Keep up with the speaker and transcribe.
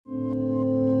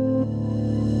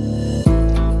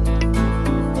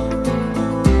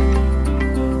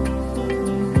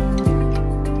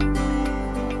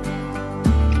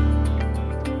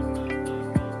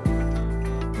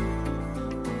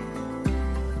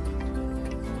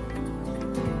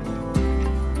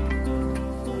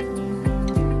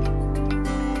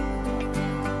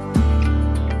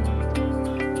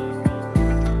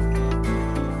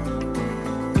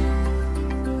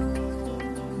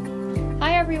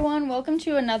everyone, welcome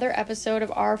to another episode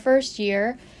of Our First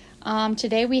Year.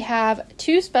 Today we have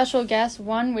two special guests,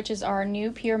 one which is our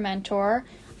new peer mentor.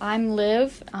 I'm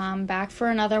Liv, back for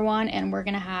another one, and we're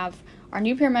going to have our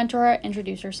new peer mentor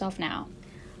introduce herself now.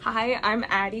 Hi, I'm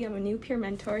Addie. I'm a new peer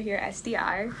mentor here at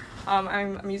SDI.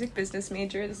 I'm a music business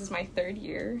major. This is my third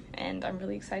year, and I'm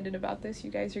really excited about this. You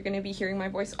guys are going to be hearing my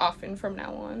voice often from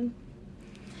now on.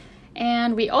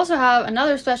 And we also have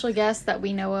another special guest that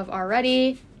we know of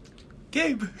already.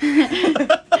 Gabe!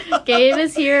 Gabe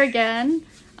is here again.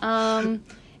 And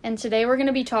today we're going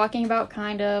to be talking about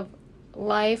kind of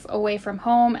life away from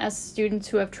home as students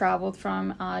who have traveled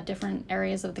from different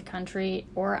areas of the country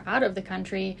or out of the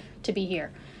country to be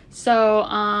here. So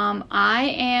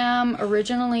I am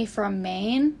originally from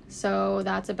Maine, so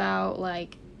that's about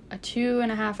like a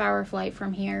 2.5 hour flight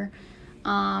from here.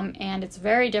 And it's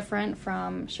very different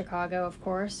from Chicago, of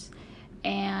course.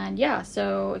 And yeah,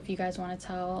 so if you guys want to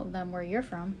tell them where you're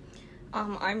from.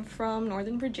 I'm from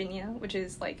Northern Virginia, which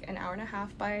is like an hour and a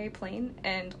half by plane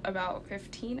and about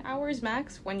 15 hours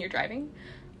max when you're driving.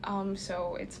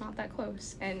 So it's not that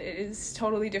close, and it is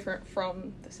totally different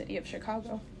from the city of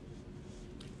Chicago.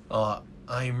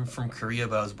 I'm from Korea,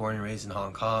 but I was born and raised in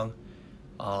Hong Kong.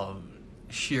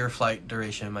 Sheer flight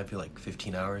duration might be like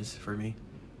 15 hours for me.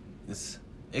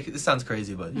 It sounds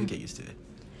crazy, but you get used to it.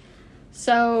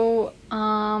 So,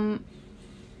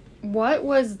 what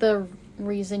was the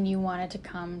reason you wanted to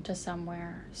come to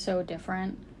somewhere so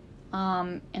different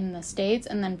in the States?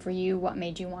 And then for you, what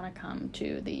made you want to come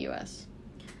to the U.S.?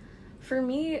 For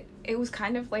me, it was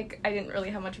kind of like I didn't really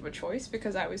have much of a choice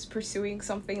because I was pursuing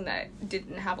something that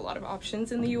didn't have a lot of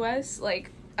options in the U.S. Like,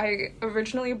 I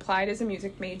originally applied as a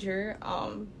music major,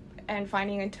 and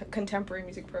finding a contemporary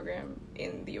music program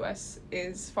in the U.S.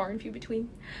 is far and few between.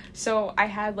 So I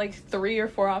had like 3 or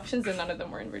 4 options and none of them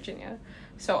were in Virginia.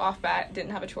 So off bat,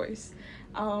 didn't have a choice.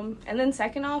 And then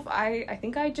second off, I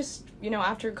think I just,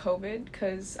 after COVID,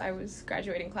 because I was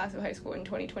graduating class of high school in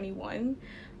 2021,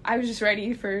 I was just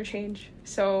ready for a change.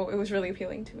 So it was really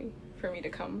appealing to me for me to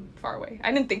come far away.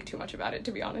 I didn't think too much about it,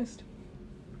 to be honest.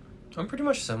 I'm pretty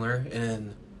much similar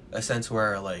in a sense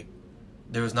where, like,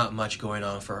 there was not much going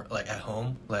on for, like, at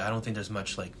home. Like, I don't think there's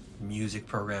much, like, music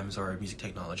programs or music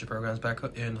technology programs back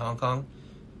in Hong Kong.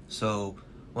 So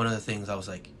one of the things I was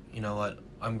like, you know what?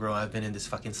 I'm grown. I've been in this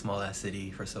fucking small-ass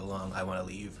city for so long. I want to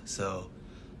leave. So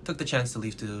took the chance to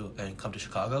leave and come to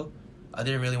Chicago. I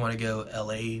didn't really want to go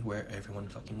L.A. where everyone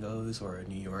fucking goes, or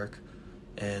New York.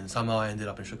 And somehow I ended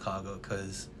up in Chicago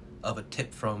because of a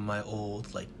tip from my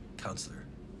old, like, counselor.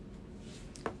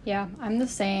 Yeah, I'm the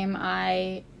same.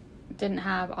 I didn't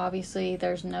have, obviously,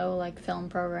 there's no, like, film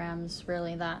programs,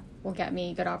 really, that will get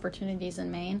me good opportunities in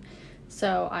Maine.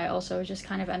 So I also just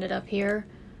kind of ended up here.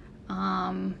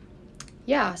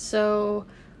 Yeah, so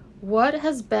what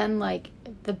has been, like,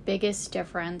 the biggest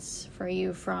difference for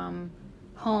you from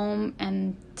home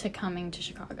and to coming to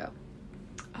Chicago?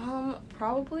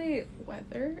 Probably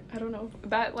weather. I don't know.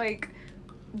 That, like,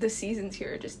 the seasons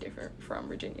here are just different from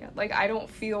Virginia. Like, I don't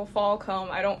feel fall come.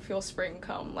 I don't feel spring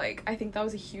come. Like, I think that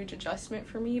was a huge adjustment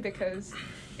for me because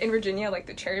in Virginia, like,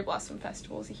 the cherry blossom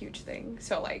festival is a huge thing.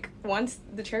 So, like, once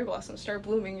the cherry blossoms start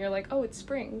blooming, you're like, oh, it's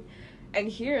spring. And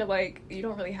here, like, you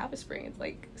don't really have a spring. It,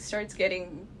 like, starts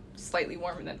getting slightly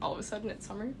warm and then all of a sudden it's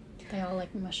summer. They all,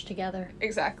 like, mush together.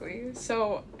 Exactly.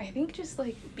 So I think just,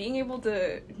 like, being able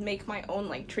to make my own,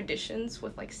 like, traditions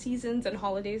with, like, seasons and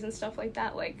holidays and stuff like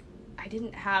that, like, I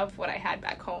didn't have what I had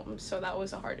back home, so that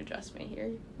was a hard adjustment here.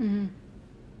 Mm-hmm.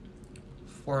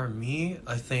 For me,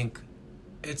 I think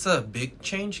it's a big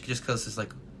change just because it's,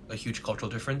 like, a huge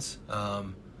cultural difference.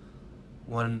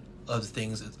 One of the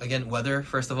things is, again, weather,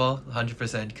 first of all,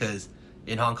 100%, because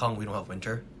in Hong Kong, we don't have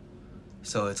winter.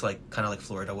 So it's, like, kind of like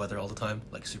Florida weather all the time,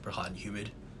 like, super hot and humid.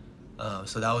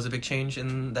 So that was a big change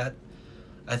in that.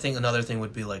 I think another thing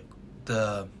would be, like,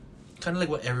 the kind of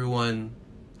like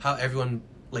how everyone,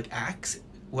 like, acts.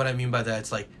 What I mean by that,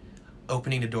 it's, like,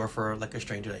 opening the door for, like, a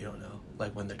stranger that you don't know,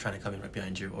 like, when they're trying to come in right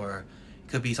behind you. Or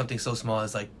it could be something so small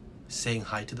as, like, saying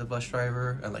hi to the bus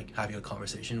driver and, like, having a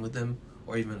conversation with them,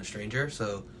 or even a stranger.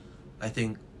 So I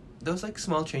think those, like,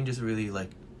 small changes really,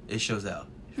 like, it shows out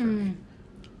for me.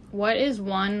 What is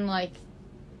one, like,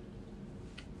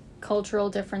 cultural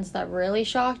difference that really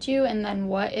shocked you? And then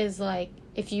what is, like,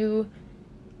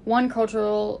 one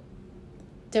cultural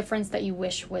difference that you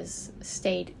wish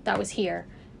that was here,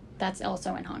 that's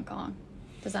also in Hong Kong?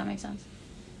 Does that make sense?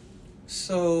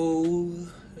 So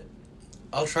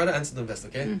I'll try to answer the best,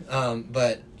 okay?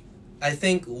 But I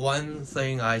think one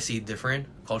thing I see different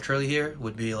culturally here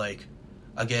would be, like,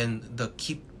 again,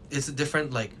 it's a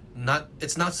different, like,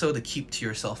 it's not so the keep to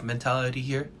yourself mentality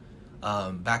here.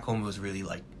 Back home it was really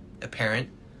like apparent.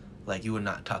 Like you would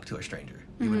not talk to a stranger.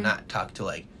 You would not talk to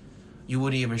like, you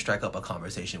wouldn't even strike up a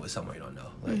conversation with someone you don't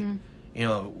know. Like, you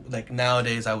know, like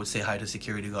nowadays I would say hi to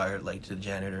security guard, like to the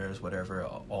janitors, whatever,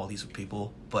 all these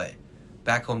people. But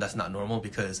back home that's not normal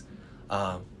because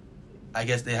I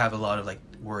guess they have a lot of like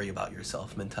worry about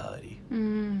yourself mentality.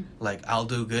 Like I'll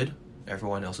do good,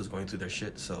 everyone else is going through their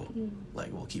shit, so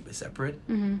like we'll keep it separate.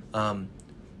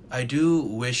 I do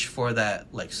wish for that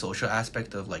like social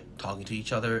aspect of like talking to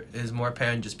each other is more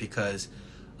apparent, just because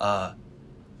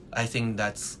I think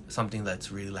that's something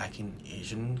that's really lacking in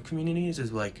Asian communities.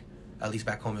 Is like, at least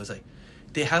back home, it was like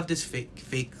they have this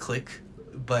fake clique,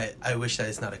 but I wish that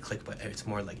it's not a clique, but it's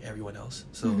more like everyone else.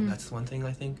 So that's one thing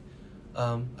I think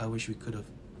I wish we could have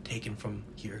taken from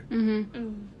here.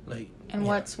 Like, and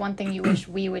what's one thing you wish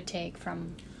we would take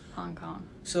from Hong Kong?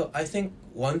 So I think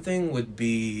one thing would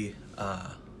be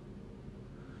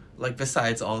like,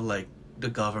 besides all like the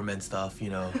government stuff, you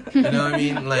know what I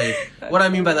mean? Like, what I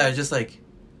mean by that is just like,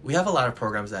 we have a lot of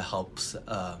programs that helps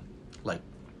like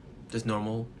just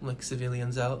normal like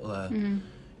civilians out.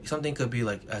 Something could be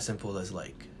like as simple as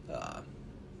like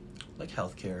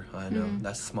healthcare. I know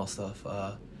that's small stuff.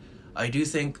 I do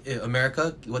think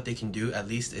America, what they can do at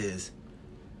least is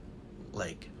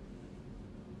like,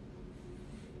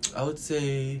 I would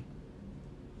say,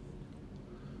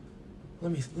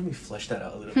 let me flesh that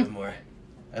out a little bit more.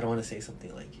 I don't want to say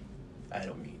something like I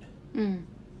don't mean.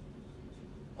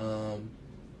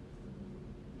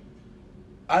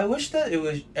 I wish that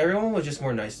everyone was just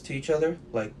more nice to each other.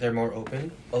 Like, they're more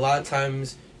open. A lot of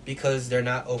times, because they're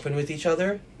not open with each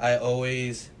other, I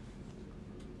always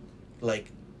like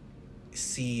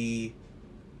see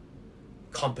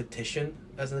competition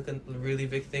as like a really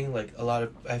big thing. Like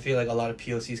I feel like a lot of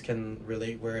POCs can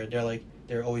relate, where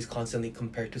they're always constantly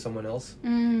compared to someone else.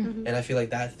 And I feel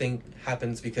like that thing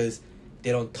happens because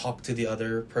they don't talk to the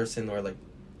other person, or like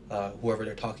whoever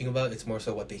they're talking about. It's more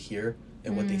so what they hear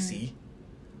and what they see.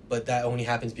 But that only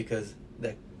happens because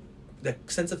that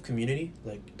sense of community,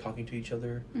 like talking to each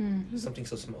other, something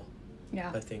so small.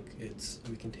 Yeah, I think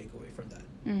we can take away from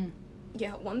that.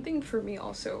 Yeah, one thing for me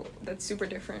also that's super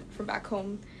different from back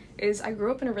home is I grew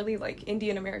up in a really like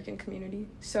Indian American community,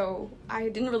 so I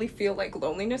didn't really feel like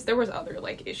loneliness. There was other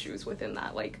like issues within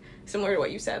that, like similar to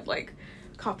what you said, like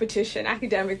competition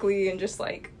academically and just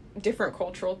like different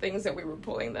cultural things that we were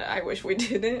pulling that I wish we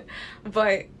didn't.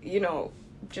 But you know,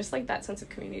 just like that sense of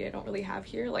community I don't really have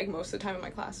here. Like most of the time in my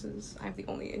classes I'm the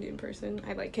only Indian person.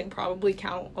 I like can probably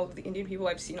count all of the Indian people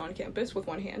I've seen on campus with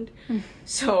one hand.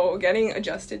 So getting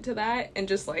adjusted to that and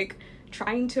just like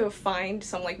trying to find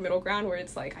some like middle ground where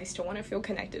it's like I still want to feel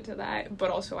connected to that,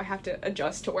 but also I have to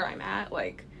adjust to where I'm at,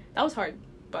 like that was hard,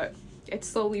 but it's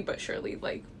slowly but surely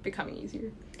like becoming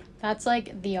easier. That's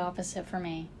like the opposite for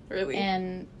me. Really?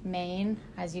 In Maine,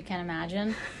 as you can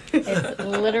imagine, it's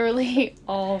literally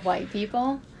all white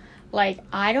people. Like,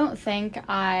 I don't think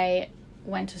I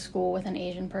went to school with an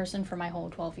Asian person for my whole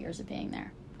 12 years of being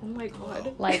there. Oh my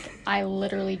god. Like, I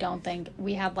literally don't think.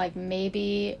 We had like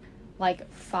maybe like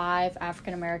 5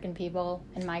 African American people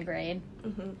in my grade,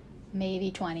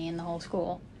 maybe 20 in the whole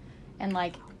school. And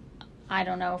like, I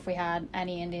don't know if we had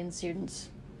any Indian students,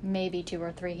 maybe 2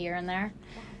 or 3 here and there.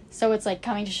 So it's like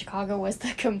coming to Chicago was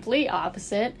the complete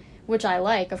opposite, which I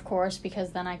like, of course,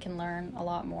 because then I can learn a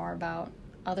lot more about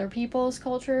other people's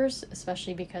cultures,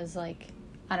 especially because, like,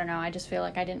 I don't know, I just feel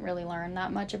like I didn't really learn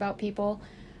that much about people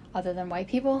other than white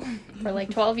people for like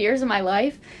 12 years of my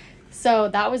life. So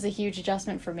that was a huge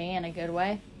adjustment for me in a good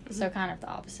way. So kind of the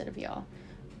opposite of y'all.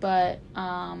 But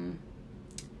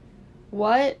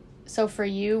so for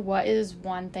you, what is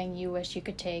one thing you wish you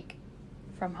could take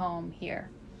from home here?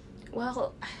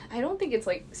 Well, I don't think it's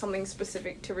like something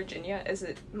specific to Virginia as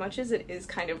much as it is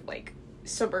kind of like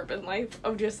suburban life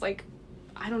of just like,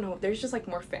 I don't know, there's just like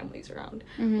more families around.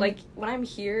 Like when I'm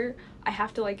here, I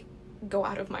have to like go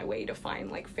out of my way to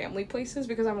find like family places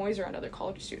because I'm always around other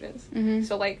college students.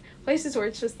 So like places where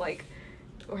it's just like,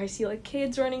 where I see like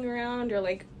kids running around or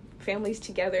like families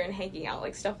together and hanging out,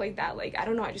 like stuff like that. Like, I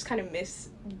don't know, I just kind of miss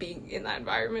being in that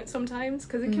environment sometimes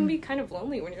because it can be kind of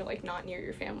lonely when you're like not near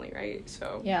your family, right?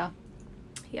 So yeah,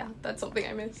 that's something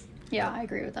I miss. Yeah, I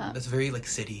agree with that. That's very like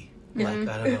city. Like,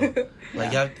 I don't know.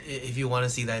 Like, if you want to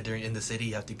see that in the city,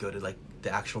 you have to go to like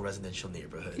the actual residential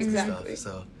neighborhoods and stuff.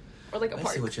 So, or like a park.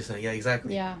 I see what you're saying. Yeah,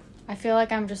 exactly. Yeah. I feel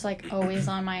like I'm just like always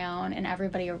on my own and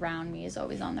everybody around me is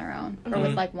always on their own or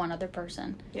with like one other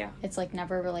person. Yeah. It's like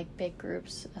never like big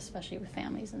groups, especially with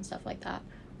families and stuff like that,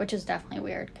 which is definitely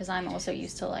weird because I'm also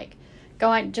used to like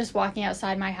just walking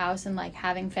outside my house and like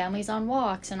having families on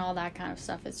walks and all that kind of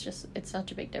stuff. It's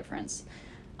such a big difference.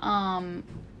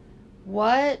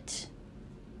 what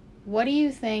do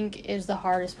you think is the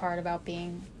hardest part about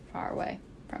being far away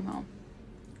from home?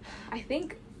 I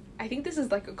think this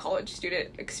is like a college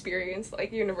student experience,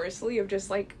 like universally, of just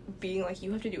like being like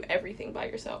you have to do everything by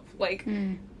yourself. Like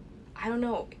I don't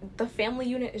know, the family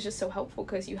unit is just so helpful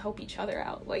because you help each other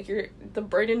out. Like the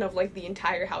burden of like the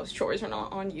entire house chores are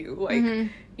not on you. Like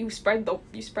you spread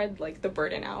like the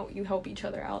burden out. You help each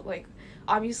other out. Like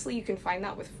obviously you can find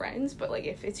that with friends, but like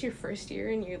if it's your first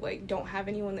year and you like don't have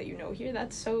anyone that you know here,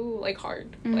 that's so like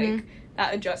hard. Like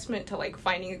that adjustment to like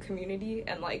finding a community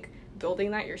and like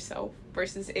building that yourself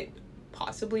versus it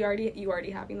possibly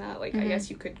already having that. Like I guess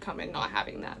you could come in not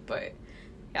having that, but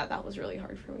yeah, that was really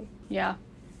hard for me. Yeah.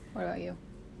 What about you?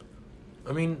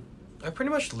 I mean, I pretty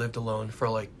much lived alone for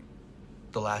like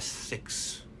the last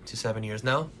 6 to 7 years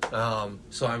now.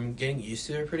 So I'm getting used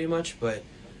to it pretty much, but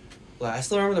like, I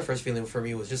still remember the first feeling for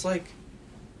me was just like,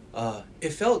 it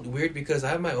felt weird because I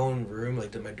have my own room,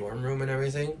 like my dorm room and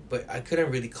everything, but I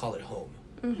couldn't really call it home.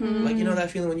 Like, you know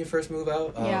that feeling when you first move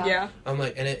out? Yeah. I'm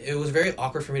like, and it was very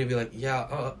awkward for me to be like,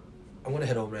 I'm gonna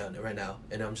head home right now.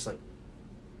 And I'm just like,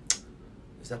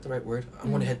 is that the right word?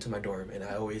 I'm gonna head to my dorm, and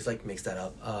I always like mix that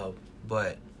up.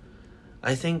 But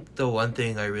I think the one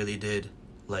thing I really did,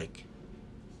 like,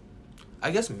 I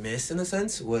guess miss in a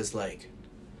sense was like,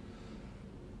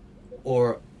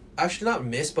 or actually not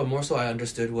miss, but more so I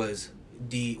understood was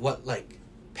what like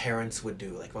parents would do,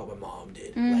 like what my mom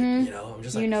did. Like, you know, I'm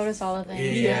just like, you notice all the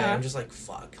things. Yeah. I'm just like,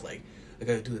 fuck, like I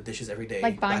gotta do the dishes every day.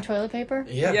 Like buying toilet paper.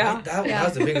 Yeah. That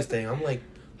was the biggest thing. I'm like,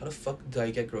 how the fuck do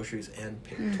I get groceries and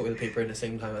toilet paper at the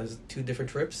same time as 2 different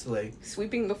trips? Like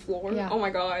sweeping the floor. Yeah. Oh my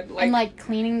god. Like, and like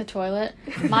cleaning the toilet.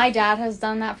 My dad has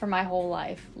done that for my whole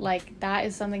life. Like that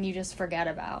is something you just forget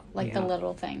about. Like the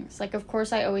little things. Like of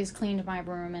course I always cleaned my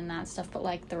room and that stuff, but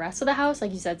like the rest of the house,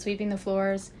 like you said, sweeping the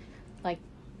floors, like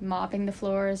mopping the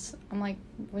floors. I'm like,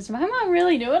 was my mom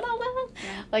really doing all that?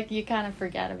 Yeah. Like you kind of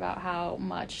forget about how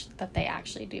much that they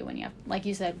actually do when you have, like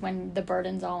you said, when the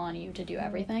burden's all on you to do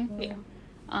everything. Yeah.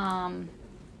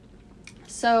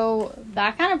 So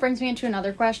that kind of brings me into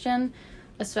another question,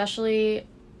 especially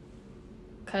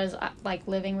because like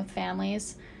living with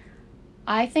families.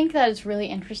 I think that it's really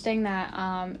interesting that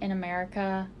in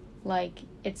America, like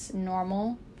it's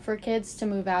normal for kids to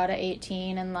move out at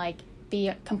 18 and like be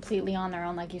completely on their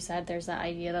own. Like you said, there's that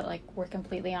idea that like we're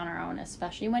completely on our own,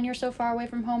 especially when you're so far away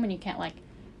from home and you can't like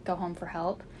go home for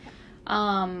help.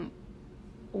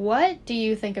 What do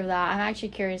you think of that? I'm actually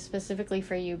curious specifically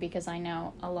for you because I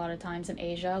know a lot of times in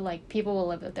Asia, like people will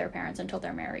live with their parents until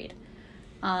they're married.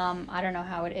 I don't know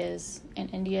how it is in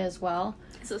India as well.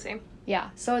 It's the same.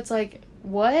 Yeah. So it's like,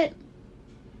 what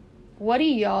do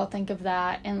y'all think of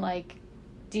that? And like,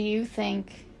 do you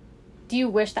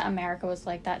wish that America was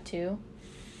like that too?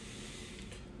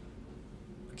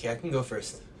 Okay, I can go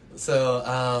first.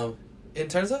 So, in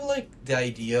terms of like the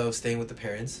idea of staying with the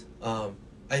parents,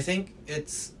 I think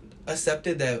it's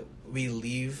accepted that we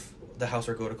leave the house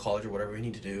or go to college or whatever we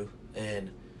need to do and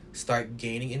start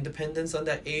gaining independence on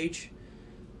that age.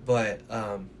 But,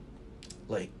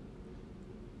 like,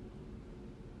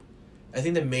 I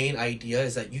think the main idea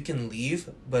is that you can leave,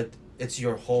 but it's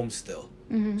your home still.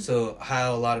 So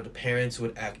how a lot of the parents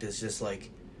would act is just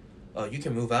like, oh, you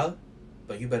can move out,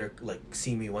 but you better, like,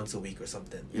 see me once a week or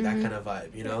something. That kind of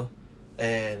vibe, you know?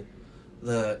 And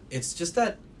it's just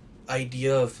that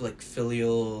idea of like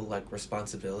filial like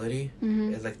responsibility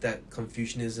is like that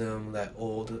Confucianism, that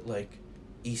old like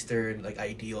Eastern like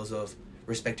ideals of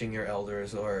respecting your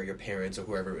elders or your parents or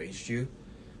whoever raised you.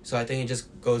 So I think it just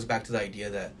goes back to the idea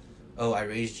that, oh, I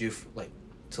raised you like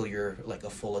till you're like a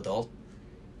full adult.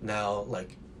 Now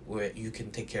like you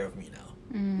can take care of me now.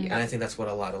 And I think that's what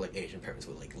a lot of like Asian parents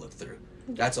would like look through.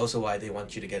 That's also why they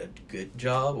want you to get a good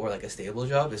job or like a stable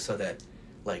job, is so that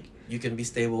like you can be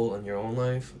stable in your own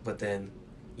life, but then,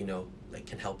 you know, like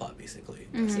can help out basically.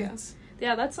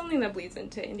 Yeah, that's something that bleeds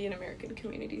into Indian American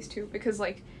communities too, because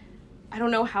like I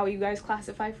don't know how you guys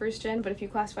classify first gen, but if you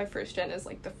classify first gen as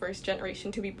like the first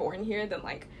generation to be born here, then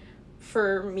like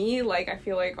for me, like I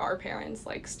feel like our parents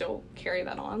like still carry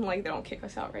that on, like they don't kick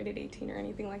us out right at 18 or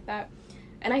anything like that.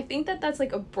 And I think that that's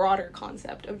like a broader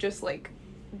concept of just like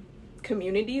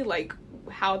community, like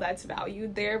how that's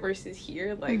valued there versus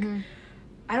here. Like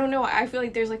I don't know, I feel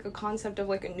like there's like a concept of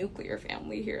like a nuclear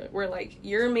family here where like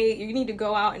you need to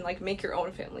go out and like make your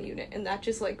own family unit, and that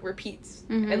just like repeats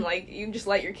and like you just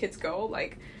let your kids go,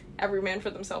 like every man for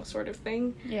themselves sort of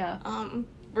thing.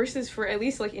 Versus for at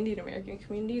least like Indian American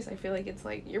communities, I feel like it's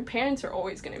like your parents are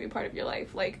always going to be part of your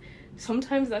life. Like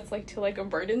sometimes that's like to like a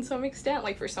burden to some extent.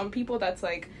 Like for some people that's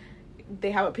like they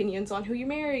have opinions on who you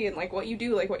marry and like what you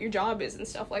do, like what your job is and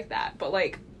stuff like that. But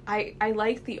like I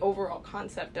like the overall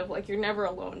concept of, like, you're never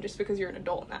alone just because you're an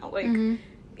adult now. Like, Mm-hmm.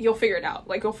 you'll figure it out.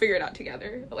 Like, you'll figure it out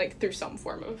together, like, through some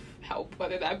form of help,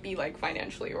 whether that be, like,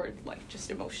 financially or, like, just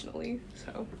emotionally.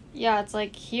 So Yeah, it's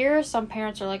like here some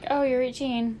parents are like, oh, you're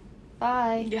 18,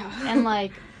 bye. yeah. And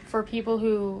like for people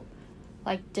who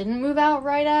like didn't move out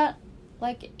right at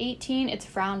like 18, it's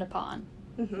frowned upon.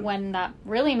 Mm-hmm. When that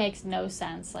really makes no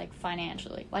sense, like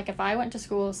financially. Like if I went to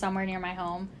school somewhere near my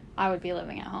home, I would be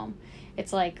living at home.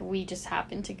 It's like we just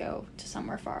happen to go to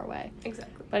somewhere far away.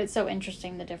 Exactly. But it's so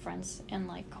interesting, the difference in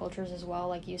like cultures as well.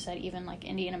 Like you said, even like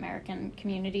Indian American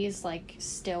communities like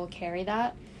still carry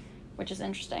that, which is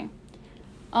interesting.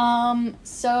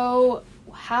 So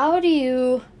how do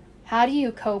you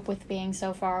cope with being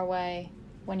so far away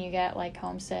when you get like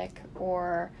homesick,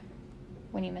 or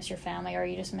when you miss your family, or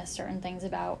you just miss certain things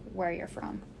about where you're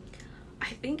from? I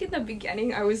think in the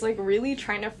beginning I was, like, really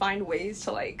trying to find ways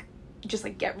to, like, just,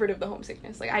 like, get rid of the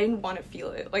homesickness. Like, I didn't want to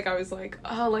feel it. Like, I was like,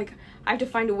 oh, like, I have to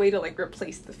find a way to, like,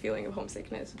 replace the feeling of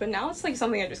homesickness. But now it's, like,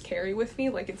 something I just carry with me.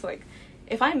 Like, it's like,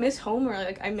 if I miss home, or,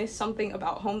 like, I miss something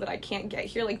about home that I can't get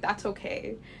here, like, that's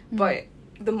okay. Mm-hmm. But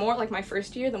the more, like, my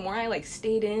first year, the more I, like,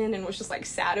 stayed in and was just, like,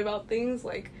 sad about things,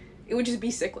 like, it would just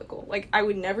be cyclical. Like, I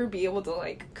would never be able to,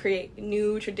 like, create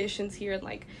new traditions here and,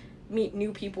 like, meet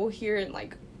new people here and,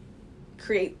 like,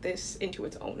 create this into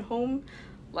its own home.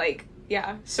 Like,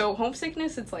 yeah. So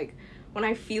homesickness, it's like, when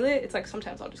I feel it, it's like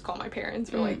sometimes I'll just call my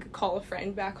parents or, like, call a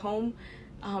friend back home.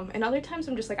 And other times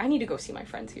I'm just like, I need to go see my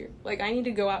friends here. Like, I need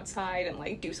to go outside and,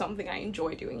 like, do something I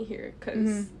enjoy doing here.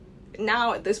 Because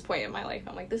now, at this point in my life,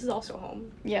 I'm like, this is also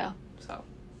home. Yeah. So.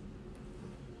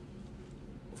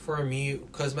 For me,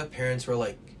 because my parents were,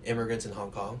 like, immigrants in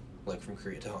Hong Kong, like, from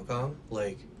Korea to Hong Kong,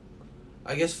 like,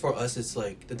 I guess for us, it's,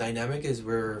 like, the dynamic is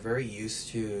we're very used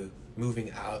to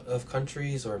moving out of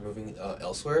countries or moving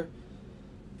elsewhere.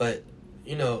 But,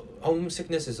 you know,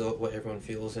 homesickness is what everyone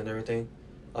feels and everything.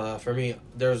 For me,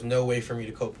 there was no way for me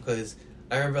to cope, because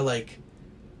I remember, like,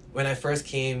 when I first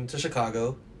came to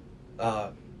Chicago,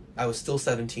 I was still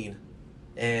 17,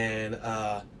 and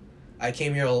I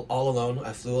came here all alone.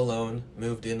 I flew alone,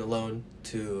 moved in alone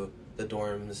to the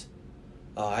dorms.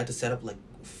 I had to set up, like,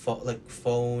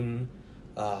 phone,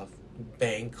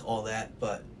 bank, all that,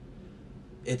 but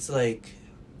it's, like,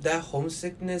 that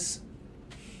homesickness,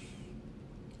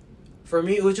 for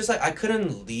me, it was just, like, I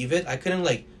couldn't leave it. I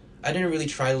didn't really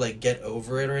try to, like, get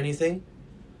over it or anything.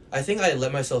 I think I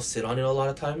let myself sit on it a lot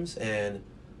of times, and,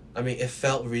 I mean, it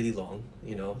felt really long,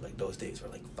 you know, like, those days were,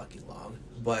 like, fucking long,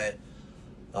 but,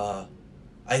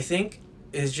 I think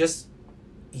it's just,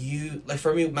 like,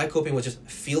 for me, my coping was just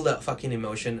feel that fucking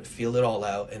emotion, feel it all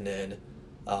out, and then,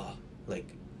 like,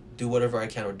 do whatever I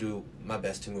can or do my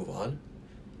best to move on,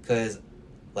 because,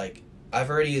 like, I've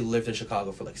already lived in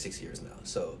Chicago for, like, 6 years now,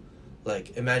 so,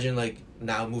 like, imagine, like,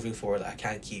 now moving forward, I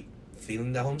can't keep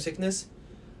feeling that homesickness,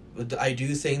 but I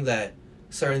do think that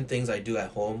certain things I do at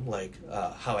home, like,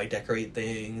 how I decorate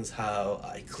things, how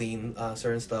I clean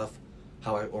certain stuff,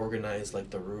 how I organize, like,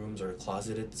 the rooms or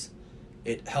closet,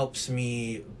 it helps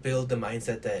me build the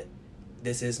mindset that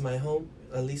this is my home,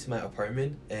 at least my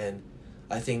apartment, and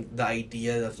I think the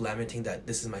idea of lamenting that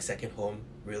this is my second home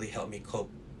really helped me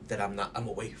cope, that I'm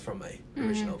away from my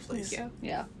original place.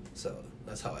 Yeah. So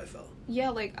that's how I felt. Yeah,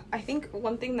 like, I think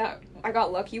one thing that I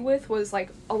got lucky with was, like,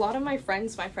 a lot of my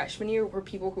friends my freshman year were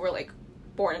people who were, like,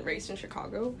 born and raised in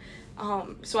Chicago.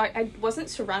 So I wasn't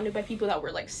surrounded by people that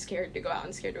were, like, scared to go out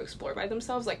and scared to explore by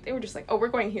themselves. Like, they were just like, oh, we're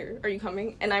going here. Are you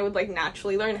coming? And I would, like,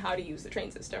 naturally learn how to use the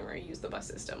train system or use the bus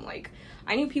system. Like,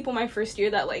 I knew people my first year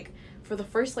that, like, for the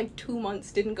first, like, 2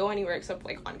 months didn't go anywhere except,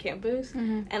 like, on campus.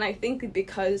 And I think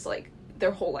because, like,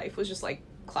 their whole life was just, like,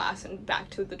 class and back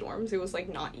to the dorms, it was,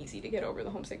 like, not easy to get over the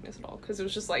homesickness at all. Because it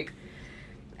was just, like,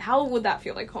 how would that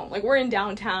feel like home? Like, we're in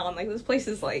downtown. Like, this place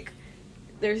is, like,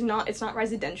 it's not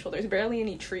residential. There's barely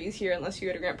any trees here unless you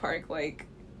go to Grant Park. Like,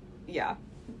 yeah,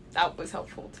 that was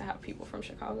helpful to have people from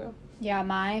Chicago. Yeah,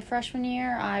 my freshman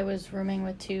year, I was rooming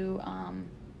with 2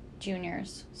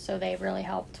 juniors, so they really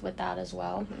helped with that as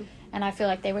well. And I feel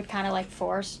like they would kind of, like,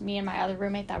 force me and my other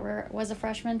roommate that was a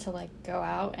freshman to, like, go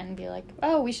out and be like,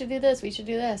 oh, we should do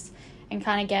this, and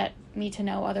kind of get me to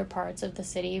know other parts of the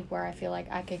city where I feel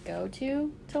like I could go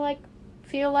to, like,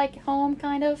 feel like home,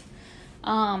 kind of.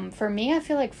 For me, I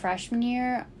feel like freshman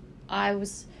year,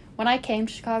 when I came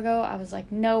to Chicago, I was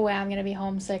like, no way I'm going to be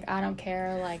homesick. I don't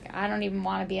care. Like, I don't even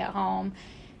want to be at home.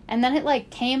 And then it, like,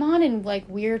 came on in, like,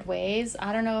 weird ways.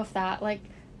 I don't know if that, like,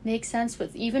 makes sense.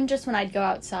 But even just when I'd go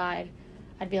outside,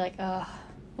 I'd be like, ugh.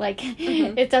 Like,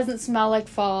 it doesn't smell like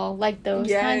fall. Like,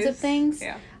 those kinds of things.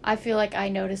 Yeah. I feel like I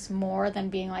notice more than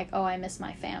being like, oh, I miss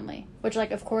my family. Which,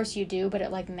 like, of course you do, but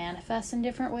it, like, manifests in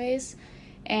different ways.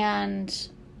 And,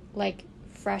 like,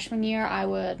 freshman year, I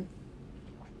would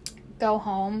go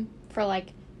home for,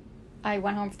 like, I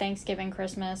went home for Thanksgiving,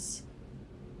 Christmas,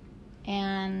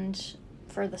 and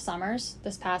for the summers.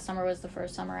 This past summer was the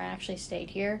first summer I actually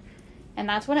stayed here. And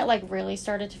that's when it, like, really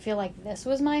started to feel like this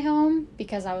was my home,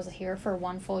 because I was here for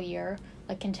 1 full year,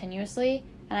 like, continuously.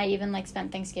 And I even, like,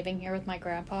 spent Thanksgiving here with my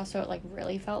grandpa, so it, like,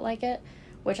 really felt like it,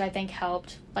 which I think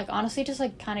helped. Like, honestly, just,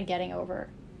 like, kind of getting over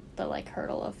the, like,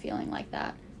 hurdle of feeling like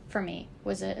that, for me,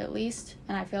 was it at least.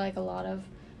 And I feel like a lot of,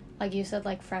 like you said,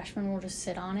 like, freshmen will just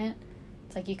sit on it.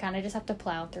 It's like you kind of just have to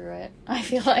plow through it, I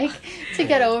feel like, to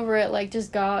get over it. Like,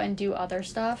 just go out and do other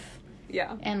stuff.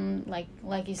 Yeah. And, like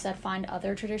you said, find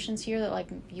other traditions here that, like,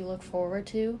 you look forward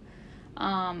to.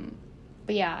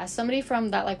 But, yeah, as somebody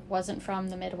from that, like, wasn't from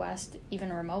the Midwest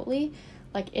even remotely,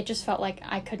 like, it just felt like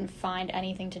I couldn't find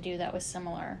anything to do that was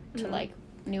similar to, like,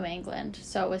 New England.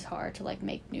 So it was hard to, like,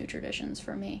 make new traditions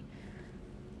for me.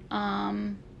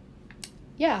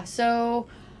 Yeah, so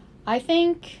I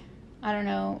think, I don't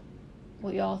know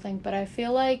what y'all think, but I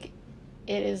feel like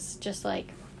it is just,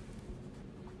 like,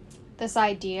 this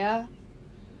idea,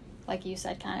 like you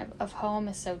said, kind of home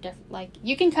is so different. Like,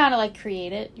 you can kind of, like,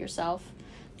 create it yourself.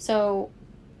 So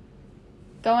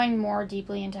going more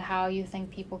deeply into how you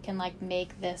think people can, like,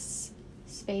 make this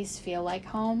space feel like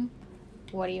home,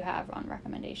 what do you have on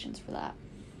recommendations for that?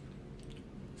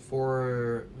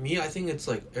 For me, I think it's,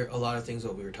 like, a lot of things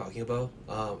that we were talking about.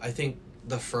 I think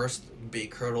the first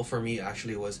big hurdle for me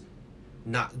actually was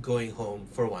not going home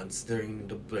for once during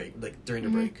the break.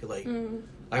 Like,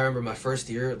 I remember my first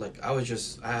year, like, I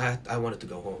wanted to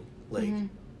go home. Like,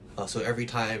 so every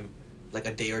time, like,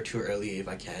 a day or two early, if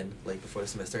I can, like, before the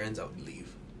semester ends, I would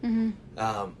leave.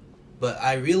 But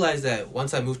I realized that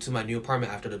once I moved to my new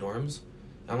apartment after the dorms,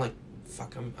 I'm like,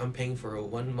 fuck, I'm paying for a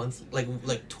 1 month, like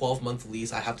 12-month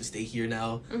lease. I have to stay here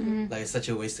now. Like, it's such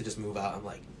a waste to just move out. I'm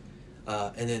like,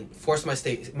 and then force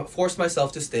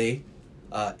myself to stay,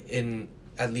 in,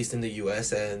 at least in the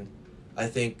U.S. And I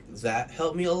think that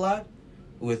helped me a lot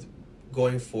with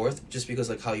going forth, just because,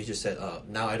 like, how you just said,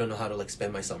 now I don't know how to, like,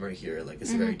 spend my summer here. Like,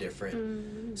 it's very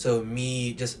different. So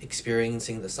me just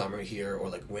experiencing the summer here, or,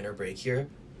 like, winter break here,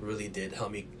 really did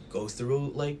help me go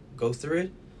through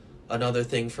it. Another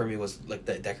thing for me was, like,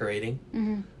 the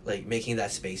decorating, like, making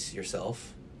that space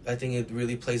yourself. I think it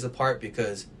really plays a part,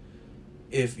 because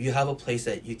if you have a place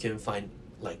that you can find,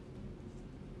 like,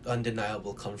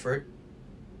 undeniable comfort,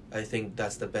 I think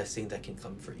that's the best thing that can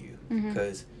comfort you.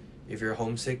 Because if you're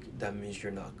homesick, that means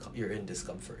you're in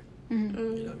discomfort. You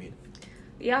know what I mean?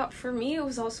 Yeah, for me, it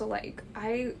was also, like,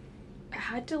 I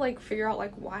had to, like, figure out,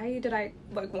 like, why did I,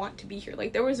 like, want to be here.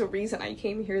 Like, there was a reason I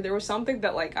came here. There was something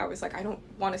that, like, I was like, I don't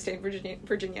want to stay in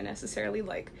Virginia necessarily.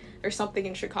 Like, there's something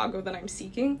in Chicago that I'm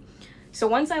seeking. So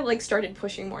once I, like, started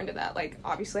pushing more into that, like,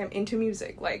 obviously I'm into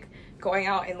music, like, going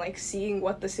out and, like, seeing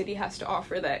what the city has to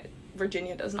offer that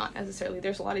Virginia does not necessarily.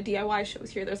 There's a lot of DIY shows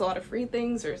here. There's a lot of free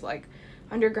things. There's, like,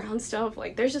 underground stuff.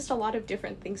 Like, there's just a lot of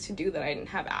different things to do that I didn't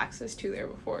have access to there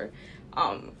before.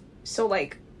 So,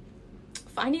 like,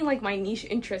 finding, like, my niche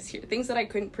interests here, things that I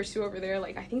couldn't pursue over there,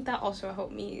 like, I think that also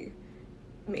helped me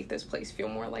make this place feel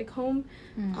more like home,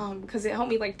 because it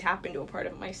helped me, like, tap into a part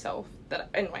of myself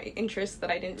and my interests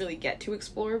that I didn't really get to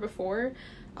explore before.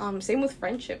 Same with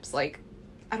friendships. Like,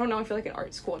 I don't know, I feel like an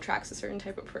art school attracts a certain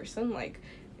type of person, like,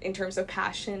 in terms of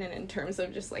passion and in terms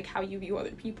of just, like, how you view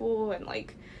other people and,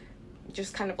 like,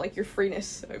 just kind of, like, your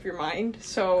freeness of your mind.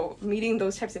 So meeting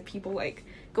those types of people, like,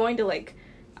 going to, like,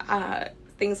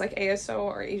 things like ASO,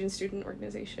 or Asian Student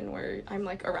Organization, where I'm,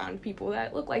 like, around people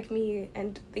that look like me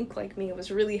and think like me,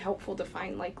 was really helpful to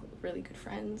find, like, really good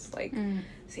friends. Like,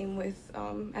 same with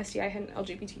SDI and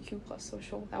LGBTQ plus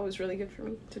social. That was really good for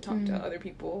me to talk to other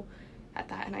people at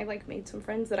that, and I, like, made some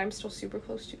friends that I'm still super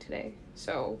close to today.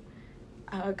 So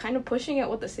kind of pushing at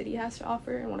what the city has to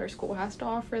offer and what our school has to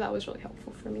offer, that was really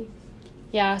helpful for me.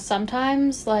 Yeah,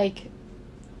 sometimes, like,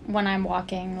 when I'm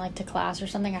walking, like, to class or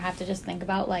something, I have to just think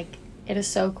about, like, it is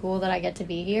so cool that I get to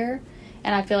be here.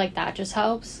 And I feel like that just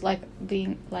helps, like,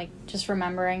 being, like, just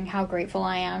remembering how grateful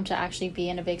I am to actually be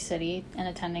in a big city and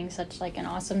attending such, like, an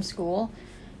awesome school.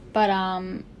 But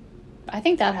I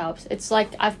think that helps. It's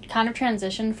like I've kind of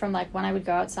transitioned from, like, when I would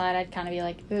go outside, I'd kind of be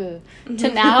like, ooh,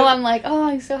 to now I'm like, oh,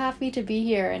 I'm so happy to be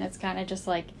here. And it's kind of just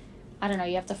like, I don't know,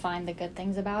 you have to find the good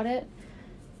things about it.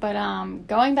 But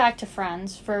going back to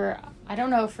friends, I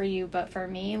don't know for you, but for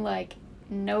me, like,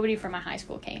 nobody from my high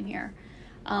school came here.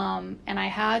 And I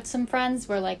had some friends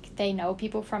where, like, they know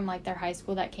people from, like, their high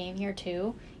school that came here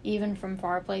too, even from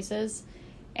far places.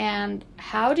 And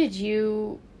how did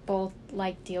you both,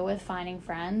 like, deal with finding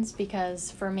friends?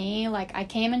 Because for me, like, I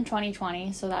came in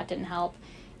 2020, so that didn't help.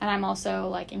 And I'm also,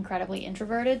 like, incredibly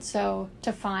introverted. So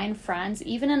to find friends,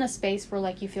 even in a space where,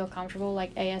 like, you feel comfortable,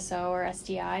 like ASO or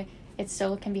SDI, it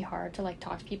still can be hard to, like,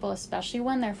 talk to people, especially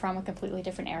when they're from a completely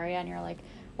different area and you're like,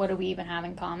 what do we even have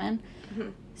in common? Mm-hmm.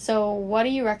 So what do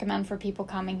you recommend for people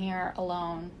coming here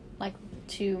alone, like,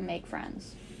 to make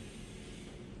friends?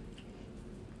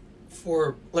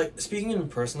 For, like, speaking in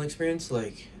personal experience,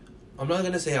 like, I'm not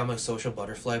going to say I'm a social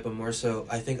butterfly, but more so,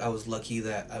 I think I was lucky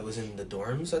that I was in the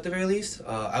dorms at the very least.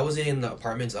 I was in the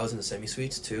apartments, I was in the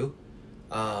semi-suites too.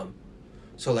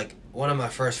 So, like, one of my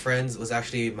first friends was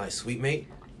actually my suite mate.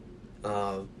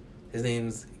 His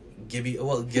name's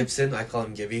Gibson, I call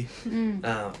him Gibby.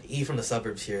 He's from the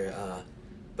suburbs here,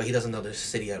 but he doesn't know the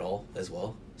city at all as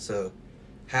well. So,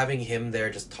 having him there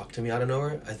just talk to me out of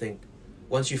nowhere, I think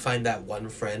once you find that one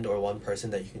friend or one person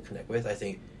that you can connect with, I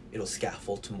think it'll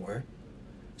scaffold to more.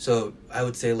 So I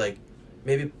would say, like,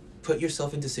 maybe put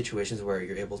yourself into situations where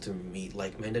you're able to meet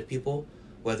like-minded people,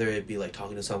 whether it be like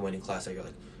talking to someone in class that you're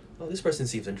like, oh, this person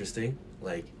seems interesting.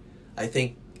 Like, I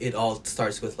think it all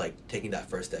starts with, like, taking that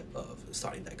first step of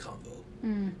starting that convo.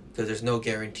 Because there's no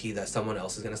guarantee that someone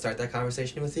else is going to start that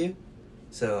conversation with you.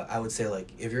 So I would say,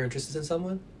 like, if you're interested in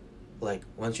someone, like,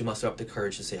 once you muster up the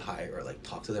courage to say hi or, like,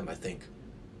 talk to them, I think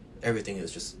everything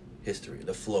is just history.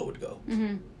 The flow would go.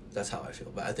 That's how I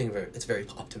feel. But I think it's very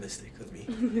optimistic of me.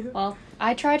 Well,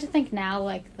 I try to think now,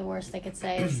 like, the worst they could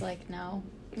say is, like, no.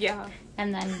 Yeah.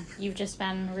 And then you've just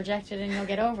been rejected and you'll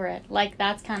get over it. Like,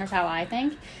 that's kind of how I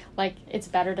think. Like, it's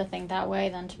better to think that way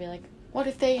than to be like, what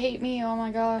if they hate me? Oh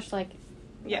my gosh. Like,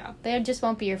 yeah, they just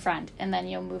won't be your friend. And then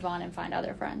you'll move on and find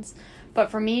other friends. But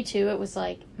for me, too, it was,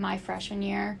 like, my freshman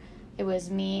year. It was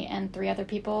me and 3 other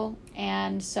people.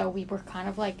 And so we were kind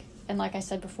of, like, and like I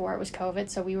said before, it was COVID.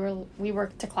 So we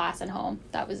worked to class and home.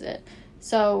 That was it.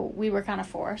 So we were kind of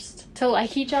forced to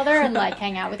like each other and, like,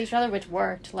 hang out with each other, which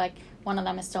worked. Like, one of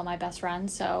them is still my best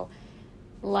friend. So,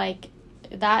 like,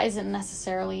 that isn't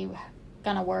necessarily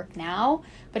gonna work now.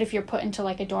 But if you're put into,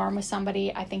 like, a dorm with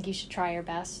somebody, I think you should try your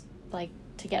best, like,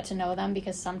 to get to know them.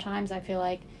 Because sometimes I feel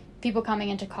like people coming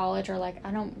into college are like,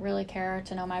 I don't really care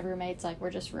to know my roommates. Like,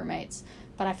 we're just roommates.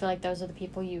 But I feel like those are the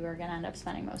people you are gonna end up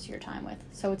spending most of your time with.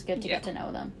 So it's good to get to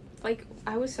know them. Like,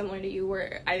 I was similar to you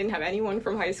where I didn't have anyone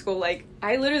from high school. Like,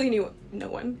 I literally knew no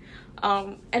one.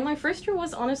 And my first year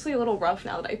was honestly a little rough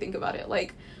now that I think about it.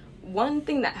 Like, one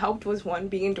thing that helped was,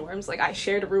 being in dorms. Like, I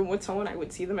shared a room with someone. I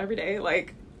would see them every day.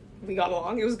 Like, we got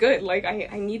along. It was good. Like,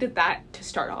 I needed that to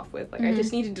start off with. Like, I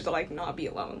just needed to, like, not be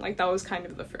alone. Like, that was kind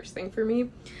of the first thing for me.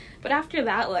 But after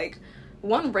that, like,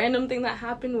 one random thing that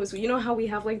happened was, you know how we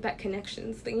have, like, that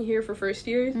connections thing here for first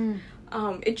years?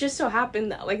 It just so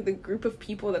happened that, like, the group of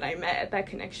people that I met at that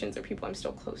connections are people I'm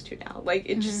still close to now. Like,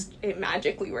 it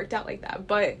magically worked out like that.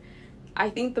 But I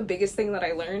think the biggest thing that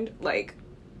I learned, like,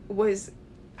 was,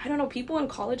 I don't know, people in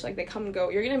college, like, they come and go.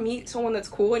 You're gonna meet someone that's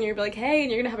cool and you're like, hey,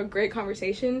 and you're gonna have a great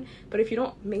conversation. But if you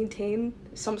don't maintain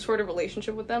some sort of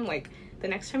relationship with them, like, the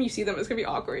next time you see them, it's gonna be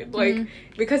awkward. Like,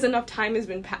 because enough time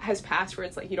has passed where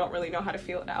it's like you don't really know how to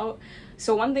feel it out.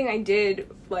 So one thing I did,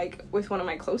 like, with one of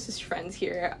my closest friends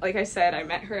here, like I said, I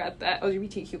met her at that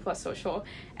LGBTQ plus social,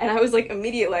 and I was like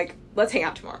immediate, like, let's hang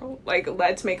out tomorrow. Like,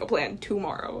 let's make a plan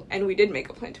tomorrow. And we did make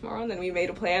a plan tomorrow, and then we made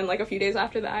a plan like a few days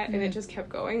after that, and it just kept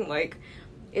going. Like,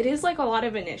 it is, like, a lot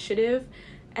of initiative.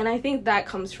 And I think that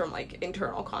comes from, like,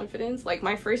 internal confidence. Like,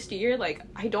 my first year, like,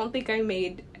 I don't think I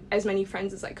made as many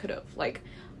friends as I could have. Like,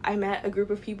 I met a group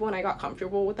of people and I got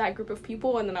comfortable with that group of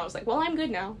people, and then I was like, well, I'm good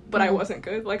now. But I wasn't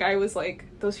good. Like, I was like,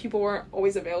 those people weren't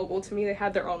always available to me. They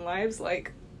had their own lives.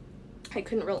 Like, I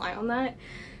couldn't rely on that.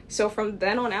 So from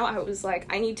then on out, I was like,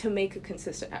 I need to make a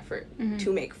consistent effort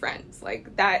to make friends.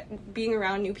 Like, that, being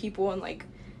around new people and, like,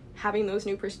 having those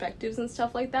new perspectives and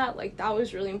stuff like that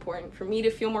was really important for me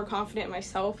to feel more confident in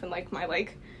myself and, like, my,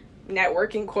 like,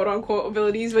 networking quote-unquote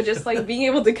abilities, but just, like, being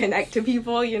able to connect to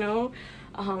people, you know.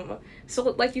 So,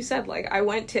 like you said, like, I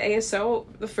went to ASO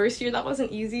the first year. That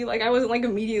wasn't easy. Like, I wasn't, like,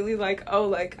 immediately like, oh,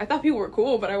 like, I thought people were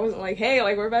cool, but I wasn't like, hey,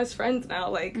 like, we're best friends now.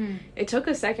 Like, it took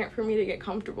a second for me to get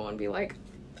comfortable and be like,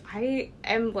 I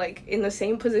am, like, in the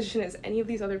same position as any of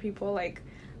these other people. Like,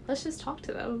 let's just talk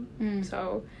to them.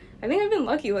 So I think I've been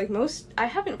lucky. Like, I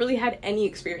haven't really had any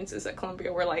experiences at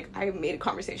Columbia where, like, I made a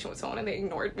conversation with someone and they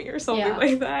ignored me or something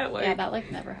like that. Like, yeah, that,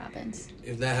 like, never happens.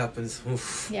 If that happens,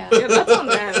 oof. Yeah, that's on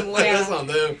them. Like, that's on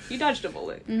them. You dodged a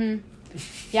bullet.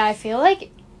 Yeah, I feel like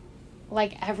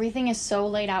everything is so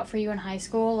laid out for you in high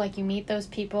school. Like, you meet those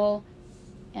people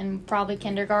in probably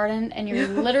kindergarten, and you're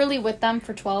literally with them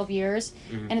for 12 years,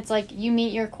 and it's like you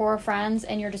meet your core friends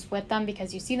and you're just with them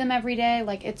because you see them every day.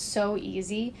 Like, it's so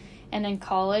easy. And in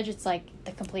college, it's like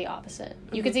the complete opposite.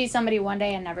 You could see somebody one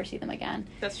day and never see them again.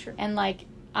 That's true. And like,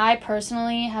 I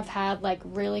personally have had like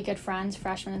really good friends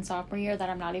freshman and sophomore year that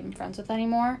I'm not even friends with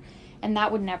anymore. And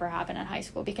that would never happen in high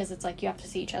school because it's like you have to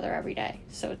see each other every day.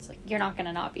 So it's like you're not going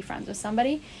to not be friends with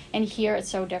somebody. And here it's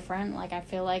so different. Like, I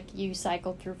feel like you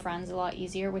cycle through friends a lot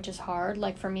easier, which is hard.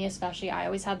 Like, for me especially, I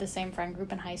always had the same friend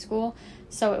group in high school.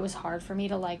 So it was hard for me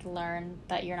to like learn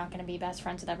that you're not going to be best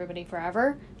friends with everybody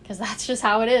forever, because that's just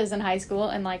how it is in high school.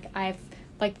 And like, I've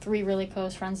like 3 really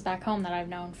close friends back home that I've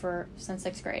known since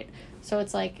 6th grade. So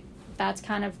it's like that's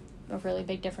kind of a really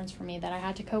big difference for me that I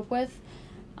had to cope with.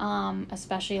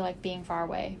 Especially like being far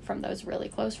away from those really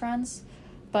close friends.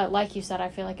 But like you said, I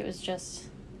feel like it was just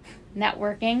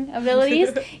networking abilities.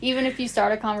 Even if you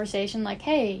start a conversation like,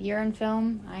 hey, you're in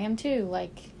film, I am too,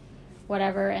 like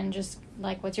whatever, and just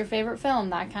like, what's your favorite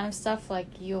film, that kind of stuff, like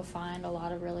you'll find a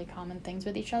lot of really common things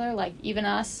with each other. Like, even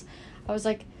us, I was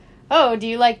like, oh, do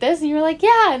you like this? And you were like,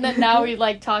 yeah. And then now we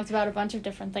like talked about a bunch of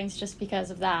different things just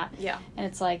because of that. Yeah. And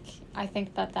it's like, I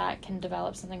think that can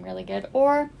develop something really good,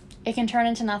 or it can turn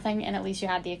into nothing, and at least you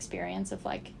had the experience of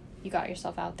like, you got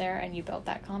yourself out there and you built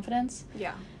that confidence.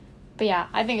 Yeah. But yeah,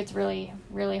 I think it's really,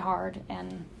 really hard,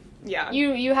 and yeah,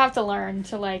 you have to learn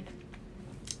to like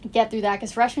get through that,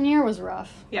 because freshman year was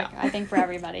rough. Yeah. Like, I think for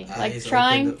everybody. Like,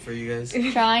 trying for you guys.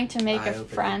 trying to make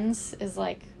friends is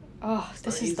like, oh,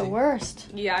 this is the worst.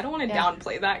 Yeah, I don't want to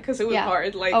downplay that, because it was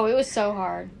hard. Like, oh, it was so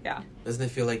hard. Yeah. Doesn't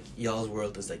it feel like y'all's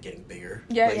world is like getting bigger?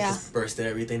 Yeah, like, just bursting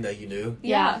everything that you knew.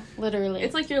 Yeah, literally.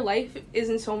 It's like your life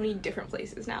is in so many different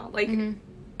places now. Like,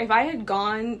 if I had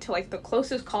gone to like the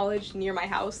closest college near my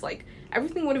house, like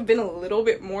everything would have been a little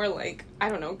bit more like, I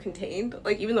don't know, contained.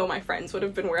 Like, even though my friends would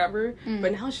have been wherever,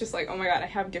 but now it's just like, oh my god, I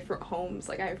have different homes.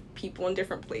 Like, I have people in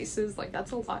different places. Like,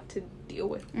 that's a lot to deal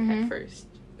with at first.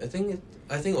 I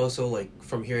think also, like,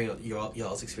 from hearing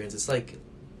y'all's experience, it's like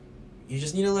you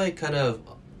just need to like kind of,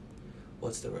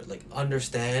 what's the word, like,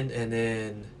 understand, and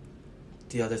then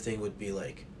the other thing would be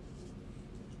like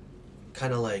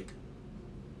kind of like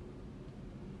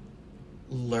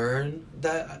learn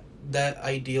that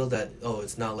ideal that, oh,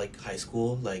 it's not like high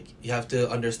school. Like, you have to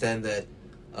understand that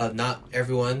not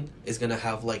everyone is gonna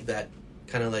have like that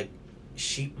kind of like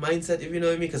sheep mindset, if you know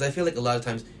what I mean. Because I feel like a lot of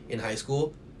times in high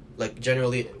school, like,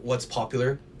 generally what's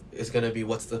popular is going to be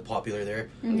what's the popular there.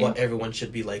 What everyone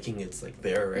should be liking, it's like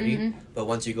there already. But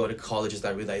once you go to college, it's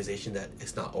that realization that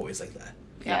it's not always like that.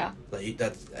 Yeah. Like,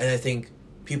 and I think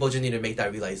people just need to make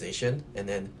that realization, and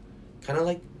then kind of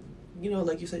like, you know,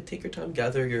 like you said, take your time,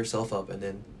 gather yourself up, and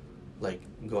then like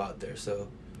go out there. So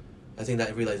I think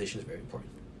that realization is very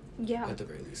important. Yeah. At the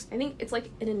very least. I think it's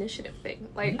like an initiative thing.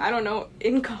 Like, I don't know,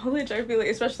 in college, I feel like,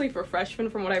 especially for freshmen,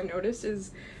 from what I've noticed,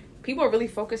 is people are really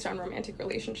focused on romantic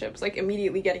relationships, like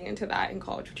immediately getting into that in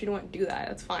college, which you don't want to do that,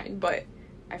 that's fine. But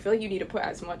I feel like you need to put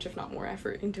as much, if not more,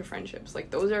 effort into friendships. Like,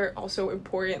 those are also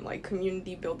important, like,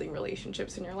 community building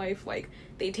relationships in your life. Like,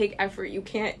 they take effort. You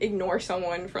can't ignore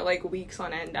someone for like weeks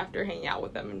on end after hanging out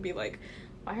with them and be like,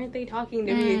 why aren't they talking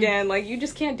to me again? Like, you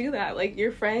just can't do that. Like,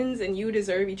 you're friends and you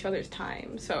deserve each other's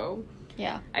time. So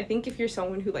yeah, I think if you're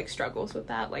someone who like struggles with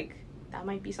that, like, that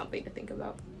might be something to think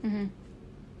about.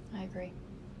 I agree.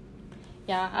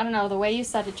 Yeah, I don't know, the way you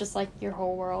said it, just like your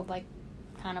whole world like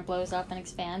kind of blows up and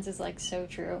expands, is like so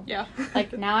true. Yeah.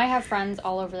 Like, now I have friends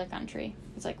all over the country.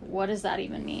 It's like, what does that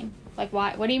even mean? Like,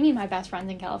 what do you mean my best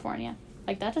friend's in California?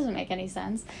 Like, that doesn't make any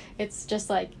sense. It's just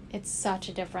like, it's such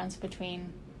a difference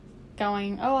between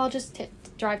going, oh, I'll just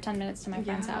drive 10 minutes to my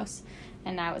friend's house,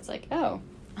 and now it's like, oh,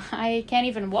 I can't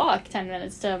even walk 10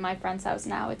 minutes to my friend's house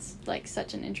now. It's like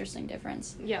such an interesting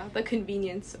difference. Yeah, the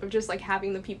convenience of just like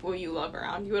having the people you love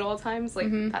around you at all times, like,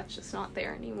 that's just not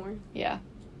there anymore. Yeah.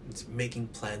 It's making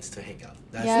plans to hang out.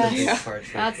 That's yes. the big part.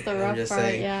 That's the rough I'm just part,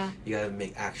 saying, yeah. You gotta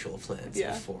make actual plans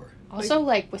before. Also,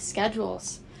 like with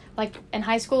schedules. Like, in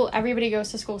high school, everybody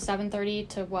goes to school 7:30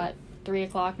 to 3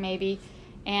 o'clock maybe,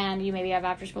 and you maybe have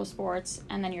after-school sports,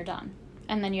 and then you're done.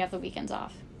 And then you have the weekends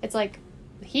off. It's like,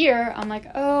 here, I'm like,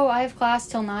 oh, I have class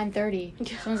till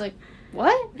 9:30. Someone's like,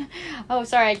 what? Oh,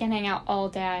 sorry, I can't hang out all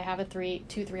day. I have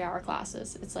 2-3-hour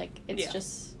classes. It's like, it's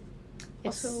just,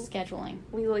 it's also scheduling.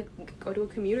 We, like, go to a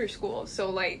commuter school, so,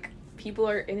 like, people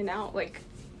are in and out. Like,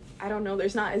 I don't know,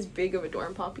 there's not as big of a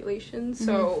dorm population,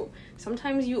 so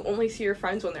sometimes you only see your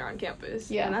friends when they're on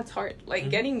campus. Yeah. And that's hard. Like,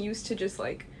 getting used to just,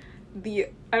 like, the,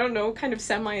 I don't know, kind of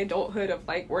semi-adulthood of,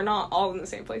 like, we're not all in the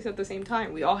same place at the same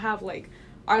time. We all have, like,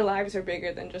 our lives are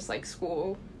bigger than just, like,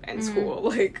 school and school.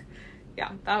 Like,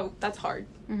 yeah, that's hard.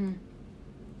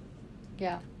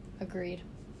 Yeah, agreed.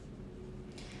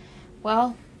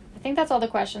 Well, I think that's all the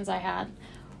questions I had.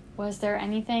 Was there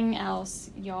anything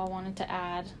else y'all wanted to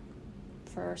add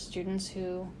for students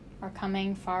who are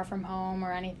coming far from home,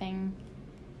 or anything?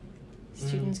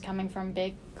 Students coming from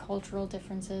big cultural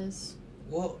differences?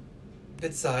 Well,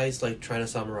 besides like trying to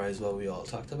summarize what we all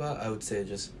talked about, I would say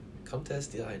just come to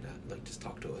SDI and like just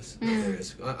talk to us.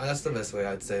 That's the best way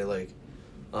I'd say. Like,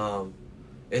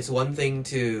 it's one thing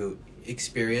to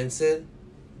experience it,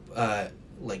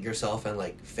 like yourself and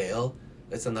like fail.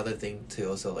 It's another thing to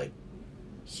also like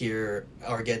hear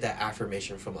or get that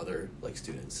affirmation from other like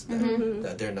students that,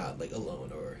 that they're not like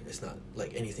alone, or it's not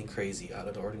like anything crazy out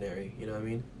of the ordinary. You know what I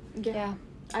mean? Yeah.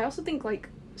 I also think like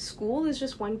school is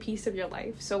just one piece of your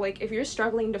life. So like if you're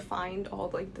struggling to find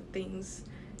all like the things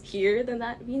here, then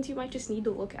that means you might just need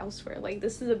to look elsewhere. Like,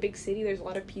 this is a big city, there's a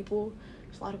lot of people,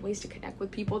 there's a lot of ways to connect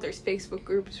with people, there's Facebook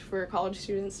groups for college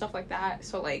students, stuff like that.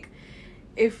 So like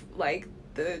if like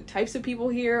the types of people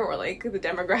here or like the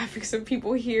demographics of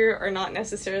people here are not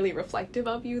necessarily reflective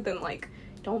of you, then like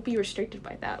don't be restricted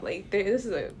by that. Like there's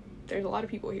a lot of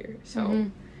people here, so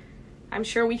I'm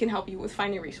sure we can help you with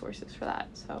finding resources for that.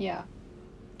 So yeah,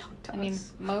 talk to I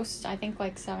us. mean, I think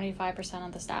like 75%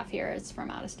 of the staff here is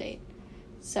from out of state,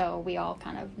 so we all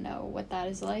kind of know what that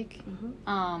is like.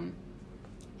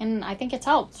 And I think it's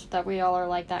helped that we all are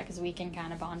like that, because we can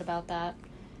kind of bond about that.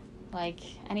 Like,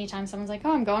 anytime someone's like,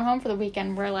 oh, I'm going home for the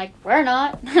weekend, we're like, we're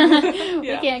not.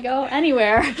 We can't go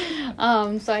anywhere.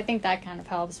 So I think that kind of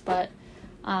helps. But,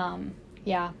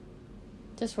 yeah,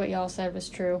 just what y'all said was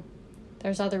true.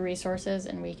 There's other resources,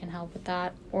 and we can help with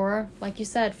that. Or, like you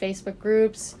said, Facebook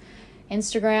groups,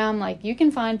 Instagram. Like, you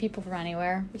can find people from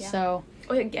anywhere. Yeah. So,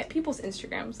 get people's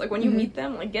Instagrams. Like, when you meet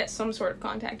them, like, get some sort of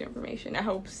contact information. It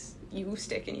helps you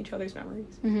stick in each other's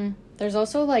memories. There's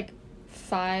also, like,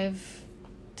 5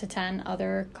 to 10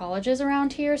 other colleges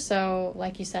around here. So,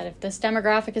 like you said, if this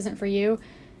demographic isn't for you,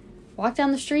 walk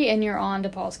down the street and you're on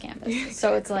DePaul's campus.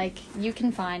 So it's like you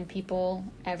can find people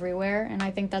everywhere, and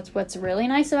I think that's what's really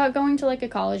nice about going to like a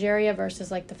college area versus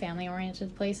like the family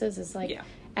oriented places, is like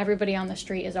everybody on the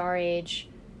street is our age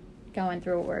going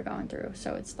through what we're going through.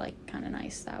 So it's like kind of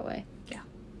nice that way. Yeah.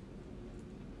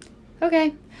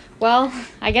 Okay. Well,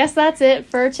 I guess that's it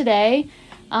for today.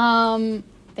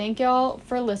 Thank y'all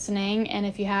for listening, and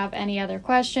if you have any other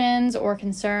questions or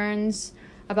concerns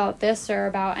about this or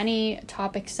about any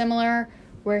topic similar,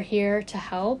 we're here to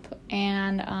help.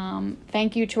 And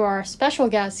thank you to our special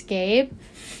guest, Gabe.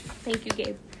 Thank you,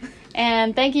 Gabe.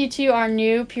 And thank you to our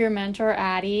new peer mentor,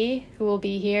 Addie, who will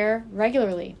be here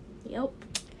regularly. Yep.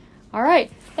 All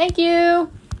right. Thank you.